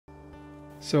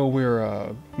So we're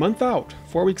a month out,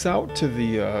 4 weeks out to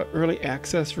the early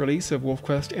access release of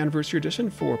WolfQuest Anniversary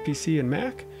Edition for PC and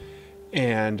Mac.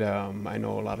 And I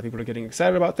know a lot of people are getting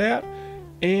excited about that.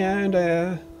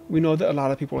 And we know that a lot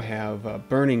of people have a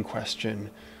burning question: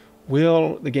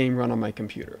 will the game run on my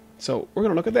computer? So we're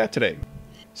going to look at that today.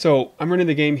 So I'm running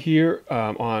the game here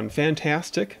on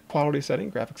fantastic quality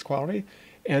setting, graphics quality.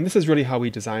 And this is really how we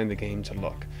designed the game to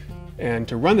look. And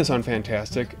to run this on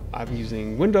Fantastic, I'm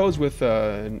using Windows with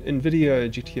an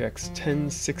NVIDIA GTX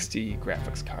 1060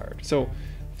 graphics card. So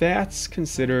that's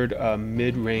considered a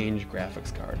mid-range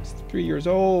graphics card. It's 3 years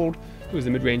old. It was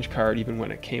a mid-range card even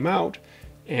when it came out.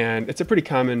 And it's a pretty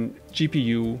common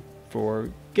GPU for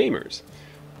gamers.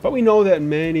 But we know that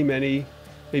many,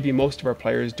 maybe most of our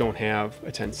players don't have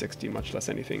a 1060, much less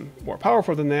anything more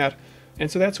powerful than that. And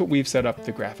so that's what we've set up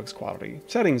the graphics quality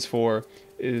settings for,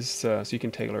 is so you can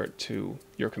tailor it to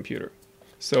your computer.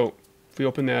 So if we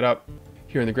open that up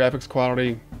here in the graphics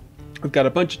quality, we've got a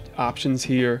bunch of options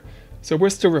here. So we're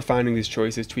still refining these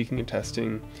choices, tweaking and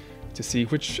testing to see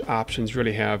which options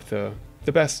really have the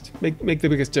best, make the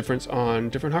biggest difference on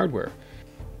different hardware.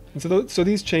 And so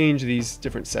these change these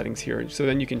different settings here. So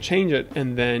then you can change it,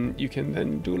 and then you can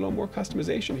then do a little more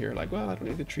customization here. Like, well, I don't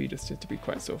need the tree distance to be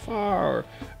quite so far, or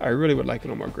I really would like a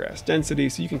little more grass density.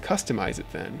 So you can customize it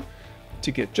then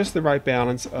to get just the right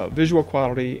balance of visual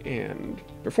quality and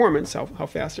performance, how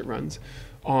fast it runs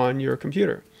on your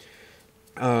computer.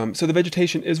 So the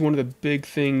vegetation is one of the big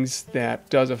things that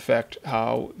does affect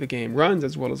how the game runs,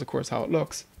 as well as, of course, how it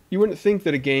looks. You wouldn't think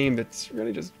that a game that's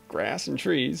really just grass and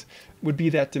trees would be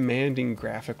that demanding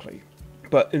graphically.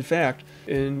 But in fact,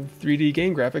 in 3D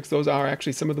game graphics, those are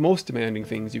actually some of the most demanding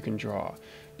things you can draw.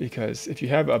 Because if you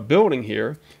have a building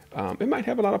here, it might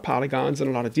have a lot of polygons and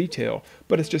a lot of detail,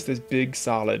 but it's just this big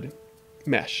solid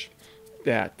mesh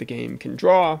that the game can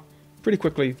draw pretty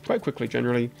quickly, quite quickly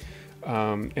generally,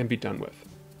 and be done with.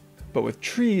 But with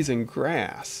trees and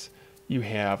grass, you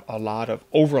have a lot of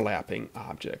overlapping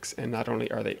objects, and not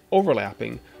only are they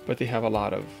overlapping, but they have a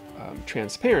lot of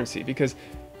transparency, because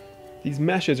these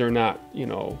meshes are not,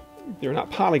 they're not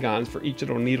polygons for each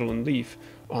little needle and leaf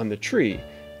on the tree.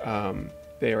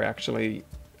 They are actually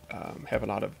have a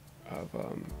lot of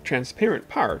transparent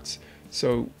parts,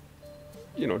 so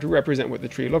to represent what the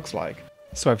tree looks like.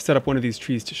 So I've set up one of these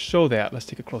trees to show that. Let's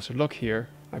take a closer look here.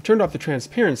 I've turned off the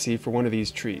transparency for one of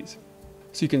these trees,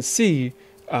 so you can see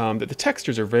that the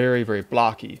textures are very, very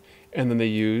blocky, and then they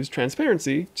use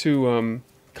transparency to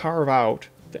carve out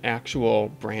the actual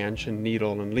branch and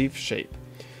needle and leaf shape.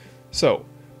 So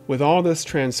with all this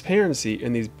transparency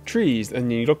in these trees,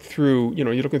 and you look through,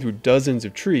 you're looking through dozens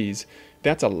of trees,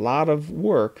 that's a lot of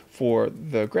work for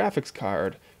the graphics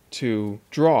card to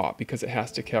draw, because it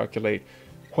has to calculate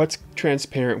what's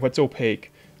transparent, what's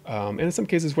opaque, and in some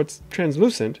cases what's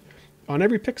translucent on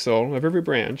every pixel of every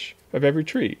branch of every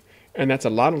tree. And that's a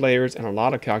lot of layers and a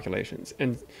lot of calculations.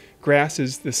 And grass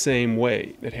is the same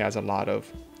way. It has a lot of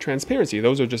transparency.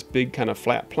 Those are just big kind of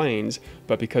flat planes,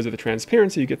 but because of the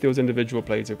transparency, you get those individual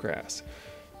blades of grass.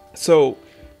 So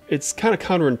it's kind of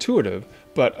counterintuitive,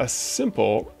 but a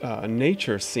simple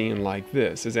nature scene like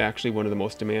this is actually one of the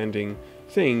most demanding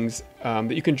things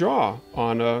that you can draw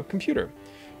on a computer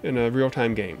in a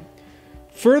real-time game.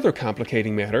 Further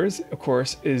complicating matters, of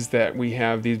course, is that we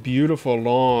have these beautiful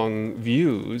long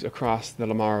views across the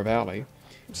Lamar Valley.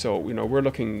 So, we're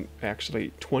looking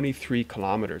actually 23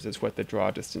 kilometers is what the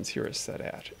draw distance here is set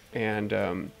at.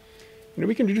 And,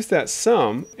 we can reduce that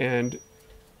some, and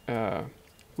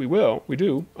we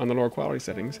do on the lower quality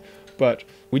settings. But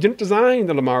we didn't design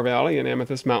the Lamar Valley and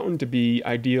Amethyst Mountain to be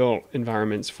ideal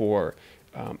environments for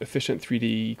efficient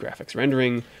 3D graphics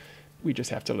rendering. We just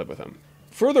have to live with them.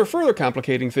 Further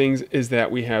complicating things is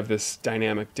that we have this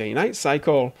dynamic day-night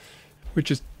cycle, which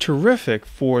is terrific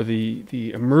for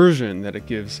the immersion that it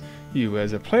gives you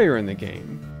as a player in the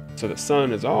game. So the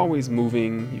sun is always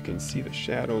moving. You can see the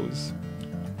shadows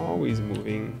always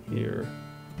moving here,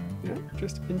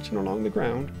 just inching along the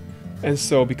ground. And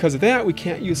so because of that, we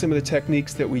can't use some of the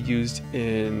techniques that we used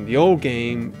in the old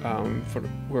game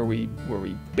where we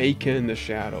bake in the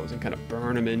shadows and kind of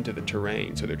burn them into the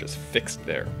terrain so they're just fixed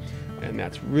there. And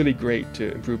that's really great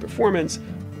to improve performance,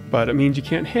 but it means you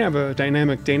can't have a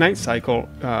dynamic day-night cycle,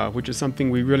 which is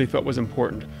something we really felt was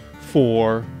important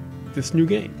for this new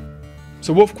game.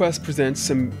 So WolfQuest presents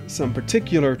some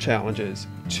particular challenges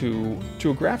to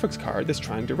a graphics card that's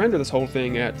trying to render this whole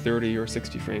thing at 30 or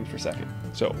 60 frames per second.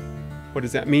 So what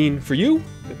does that mean for you?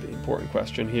 The important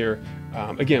question here.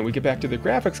 Again, we get back to the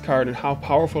graphics card and how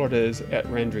powerful it is at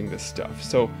rendering this stuff.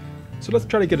 So let's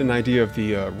try to get an idea of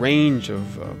the range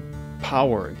of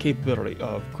power and capability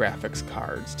of graphics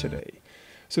cards today.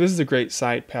 So this is a great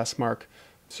site, Passmark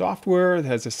Software. It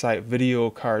has a site,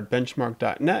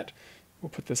 videocardbenchmark.net. We'll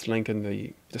put this link in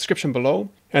the description below.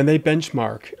 And they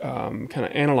benchmark, kind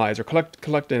of analyze or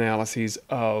collect analyses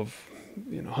of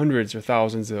hundreds or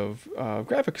thousands of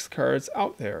graphics cards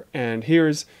out there. And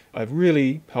here's a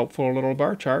really helpful little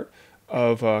bar chart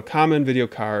of common video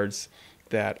cards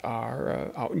that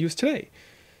are out in use today.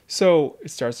 So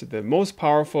it starts at the most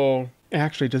powerful.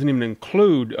 Actually, it doesn't even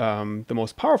include the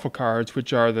most powerful cards,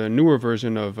 which are the newer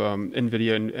version of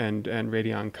NVIDIA and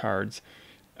Radeon cards.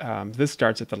 This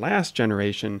starts at the last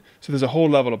generation, so there's a whole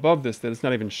level above this that it's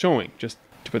not even showing, just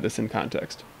to put this in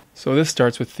context. So this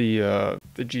starts with the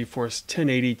GeForce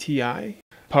 1080 Ti,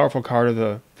 powerful card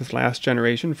of this last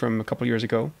generation from a couple years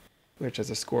ago, which has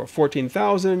a score of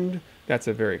 14,000. That's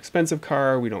a very expensive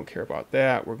card. We don't care about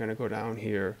that. We're going to go down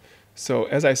here. So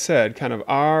as I said, kind of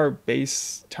our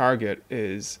base target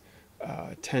is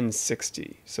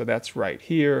 1060. So that's right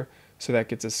here. So that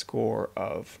gets a score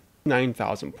of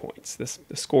 9,000 points. The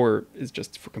score is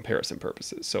just for comparison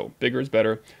purposes. So bigger is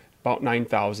better. About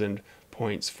 9,000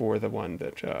 points for the one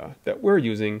that we're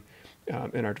using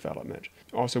in our development.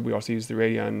 We also use the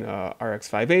Radeon RX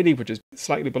 580, which is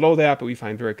slightly below that, but we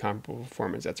find very comparable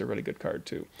performance. That's a really good card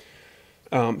too.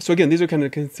 So again, these are kind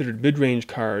of considered mid-range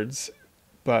cards,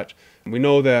 but we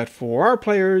know that for our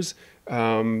players,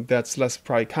 that's less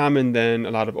probably common than a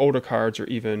lot of older cards or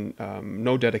even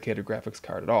no dedicated graphics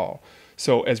card at all.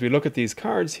 So as we look at these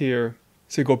cards here,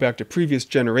 so go back to previous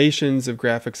generations of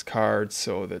graphics cards.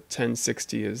 So the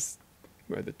 1060 is,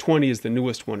 or the 20 is the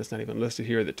newest one. It's not even listed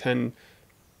here. The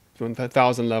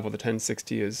 10,000 level, the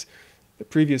 1060 is the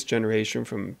previous generation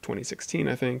from 2016,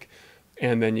 I think.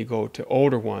 And then you go to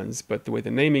older ones, but the way the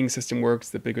naming system works,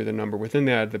 the bigger the number within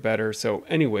that, the better. So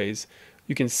anyways,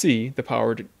 you can see the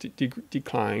power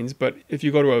declines, but if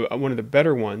you go to one of the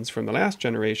better ones from the last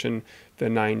generation, the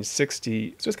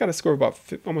 960, so it's got a score of about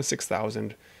almost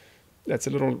 6,000. That's a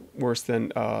little worse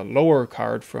than a lower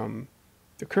card from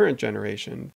the current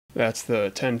generation. That's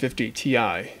the 1050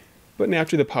 Ti. But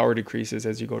naturally the power decreases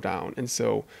as you go down. And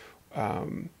so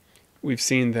we've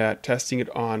seen that testing it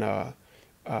on a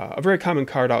very common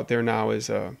card out there now is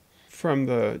from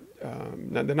the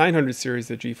 900 series,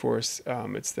 the GeForce.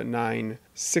 It's the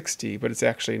 960, but it's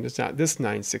not this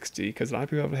 960 because a lot of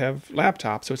people have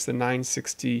laptops, so it's the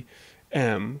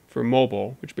 960M for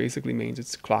mobile, which basically means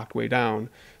it's clocked way down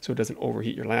so it doesn't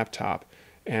overheat your laptop.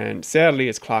 And sadly,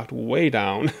 it's clocked way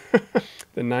down.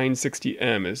 The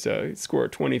 960M is a score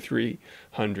of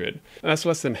 2300. That's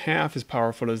less than half as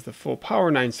powerful as the full power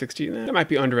 960. That might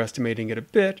be underestimating it a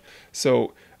bit.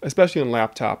 So, especially on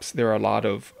laptops, there are a lot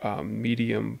of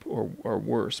medium or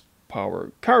worse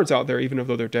power cards out there, even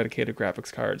though they're dedicated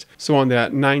graphics cards. So on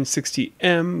that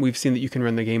 960M, we've seen that you can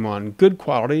run the game on good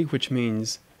quality, which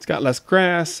means it's got less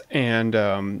grass and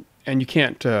you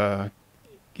can't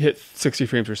hit 60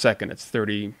 frames per second. It's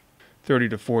 30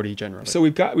 to 40 generally. So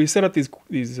we set up these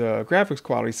graphics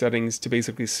quality settings to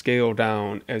basically scale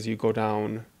down as you go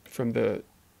down from the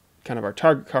kind of our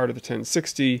target card of the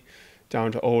 1060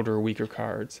 down to older, weaker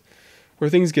cards. Where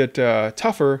things get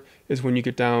tougher is when you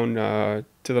get down to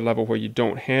the level where you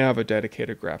don't have a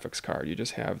dedicated graphics card. You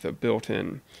just have the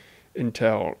built-in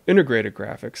Intel integrated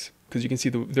graphics, because you can see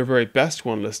the very best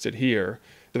one listed here.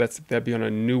 So that'd be on a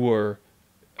newer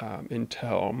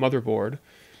Intel motherboard.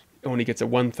 It only gets a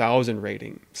 1000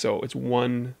 rating, so it's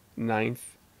 1/9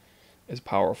 as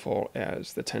powerful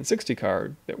as the 1060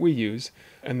 card that we use.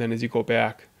 And then as you go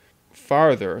back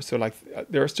farther, so like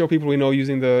there are still people we know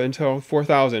using the Intel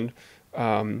 4000,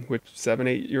 which is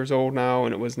 7-8 years old now,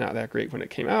 and it was not that great when it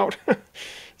came out.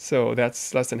 So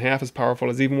that's less than half as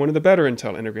powerful as even one of the better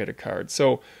Intel integrated cards.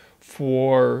 So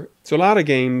a lot of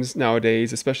games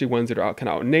nowadays, especially ones that are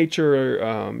out in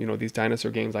nature, these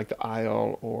dinosaur games like the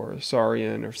Isle or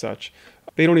Saurian or such,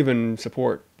 they don't even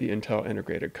support the Intel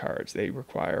integrated cards. They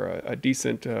require a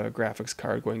decent graphics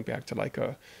card going back to like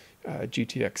a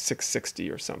GTX 660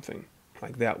 or something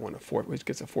like that one, which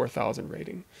gets a 4000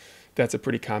 rating. That's a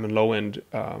pretty common low-end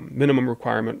minimum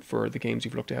requirement for the games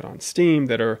you've looked at on Steam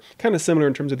that are kind of similar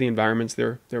in terms of the environments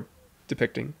they're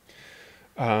depicting.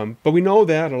 But we know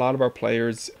that a lot of our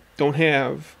players don't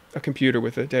have a computer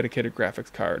with a dedicated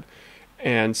graphics card.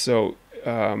 And so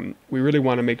we really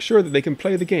want to make sure that they can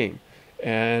play the game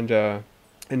and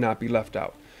not be left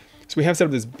out. So we have set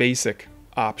up this basic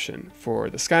option for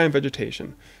the sky and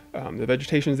vegetation. The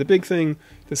vegetation is the big thing.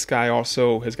 The sky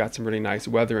also has got some really nice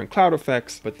weather and cloud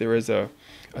effects, but there is a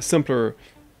simpler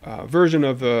version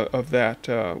of that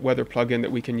weather plugin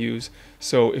that we can use.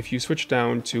 So if you switch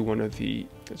down to one of the,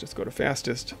 let's just go to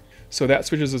fastest. So that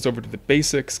switches us over to the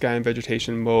basic sky and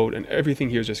vegetation mode, and everything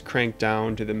here is just cranked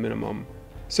down to the minimum.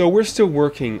 So we're still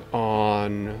working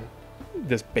on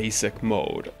this basic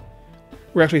mode.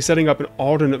 We're actually setting up an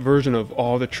alternate version of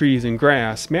all the trees and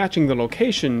grass, matching the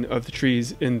location of the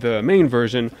trees in the main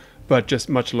version, but just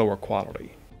much lower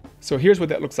quality. So here's what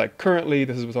that looks like currently.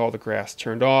 This is with all the grass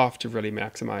turned off to really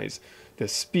maximize the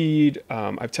speed.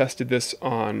 I've tested this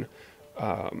on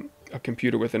a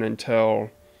computer with an Intel,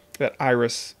 that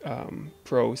Iris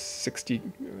Pro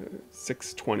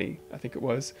 620, I think it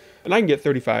was. And I can get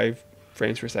 35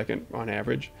 frames per second on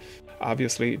average.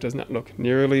 Obviously, it does not look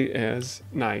nearly as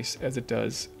nice as it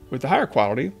does with the higher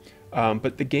quality,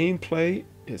 but the gameplay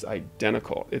is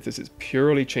identical. This is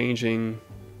purely changing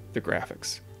the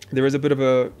graphics. There is a bit of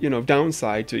a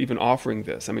downside to even offering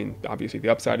this. I mean, obviously the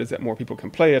upside is that more people can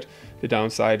play it. The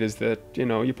downside is that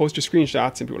you post your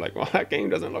screenshots and people are like, well, that game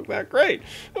doesn't look that great.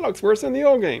 It looks worse than the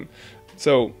old game.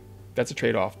 So that's a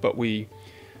trade-off. But we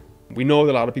know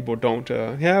that a lot of people don't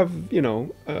have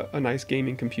a nice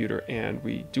gaming computer, and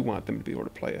we do want them to be able to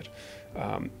play it.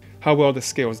 How well this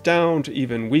scales down to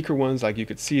even weaker ones, like you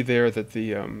could see there that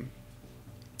the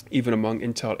even among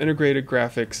Intel integrated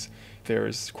graphics,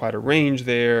 there's quite a range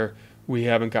there. We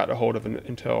haven't got a hold of an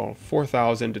Intel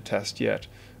 4000 to test yet.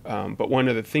 But one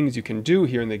of the things you can do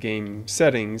here in the game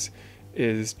settings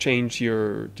is change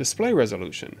your display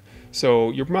resolution.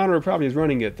 So your monitor probably is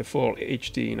running at the full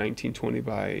HD 1920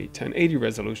 by 1080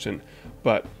 resolution,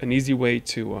 but an easy way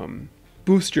to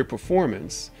boost your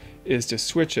performance is to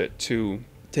switch it to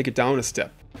take it down a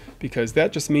step, because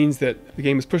that just means that the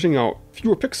game is pushing out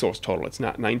fewer pixels total. It's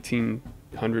not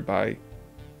 1900 by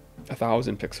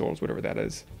 1,000 pixels, whatever that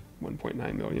is,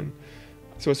 1.9 million.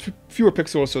 So it's fewer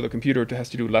pixels, so the computer has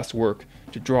to do less work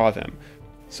to draw them.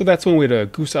 So that's one way to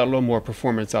goose out a little more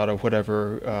performance out of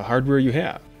whatever hardware you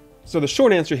have. So the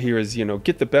short answer here is,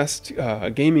 get the best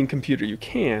gaming computer you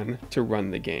can to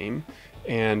run the game.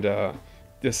 And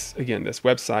this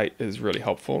website is really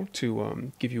helpful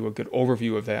to give you a good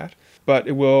overview of that. But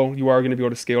you are going to be able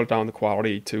to scale down the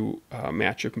quality to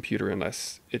match your computer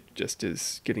unless it just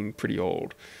is getting pretty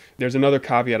old. There's another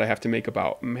caveat I have to make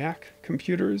about Mac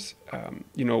computers.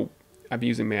 I've been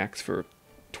using Macs for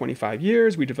 25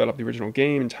 years. We developed the original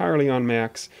game entirely on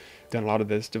Macs, done a lot of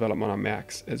this development on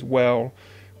Macs as well.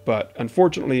 But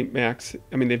unfortunately, Macs,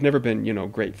 they've never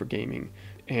been, great for gaming.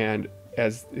 And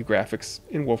as the graphics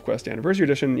in WolfQuest Anniversary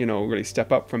Edition, really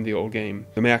step up from the old game,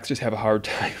 the Macs just have a hard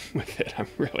time with it. I'm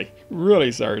really,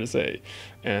 really sorry to say.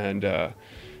 And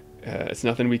it's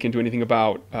nothing we can do anything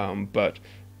about, but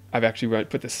I've actually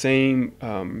put the same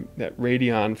that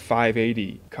Radeon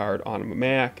 580 card on a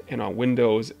Mac and on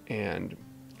Windows, and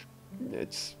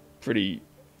it's pretty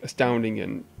astounding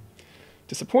and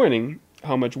disappointing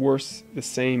how much worse the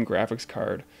same graphics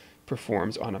card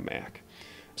performs on a Mac.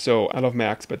 So I love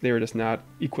Macs, but they're just not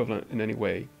equivalent in any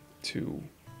way to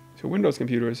Windows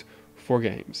computers for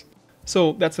games.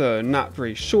 So that's a not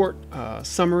very short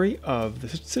summary of the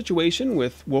situation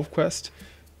with WolfQuest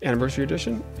Anniversary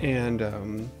Edition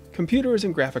and computers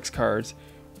and graphics cards.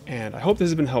 And I hope this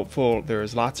has been helpful.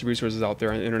 There's lots of resources out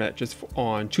there on the internet just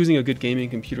on choosing a good gaming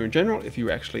computer in general, if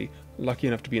you're actually lucky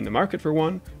enough to be in the market for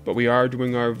one. But we are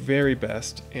doing our very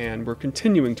best, and we're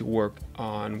continuing to work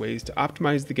on ways to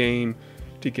optimize the game,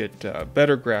 to get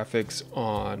better graphics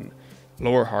on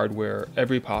lower hardware,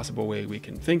 every possible way we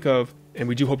can think of. And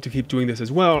we do hope to keep doing this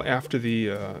as well after the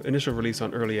initial release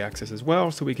on early access as well,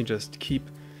 so we can just keep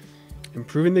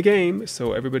improving the game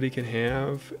so everybody can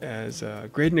have as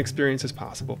great an experience as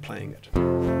possible playing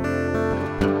it.